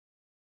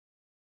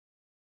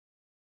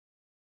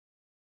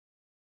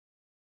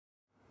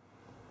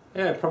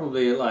Yeah,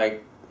 probably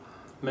like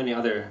many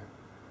other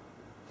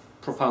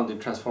profoundly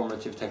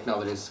transformative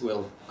technologies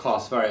will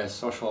cause various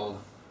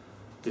social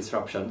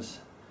disruptions.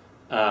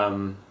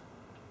 Um,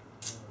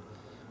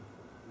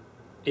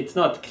 it's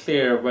not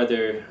clear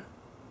whether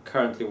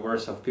currently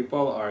worse off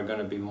people are going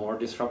to be more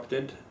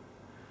disrupted.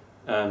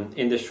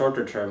 In the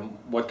shorter term,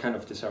 what kind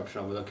of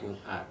disruption are we looking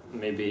at?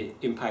 Maybe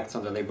impacts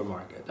on the labor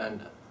market.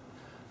 And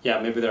yeah,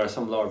 maybe there are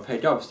some lower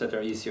paid jobs that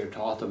are easier to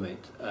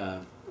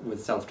automate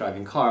with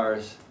self-driving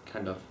cars,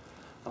 kind of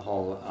the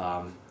whole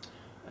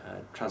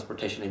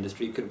transportation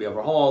industry could be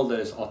overhauled.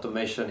 There's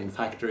automation in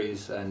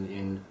factories and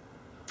in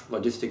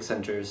logistics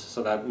centers,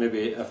 so that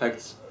maybe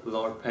affects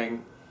lower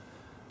paying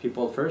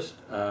people first.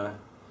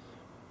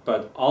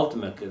 But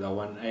ultimately though,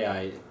 when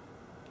AI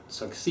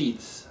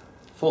succeeds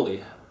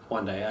fully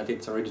one day at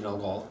its original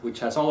goal, which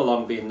has all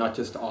along been not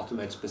just to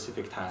automate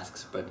specific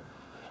tasks, but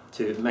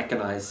to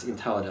mechanize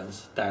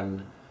intelligence,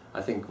 then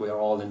I think we are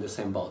all in the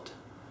same boat.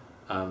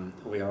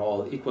 We are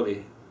all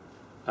equally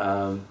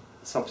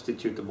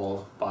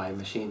substitutable by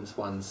machines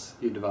once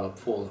you develop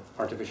full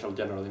artificial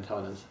general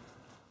intelligence.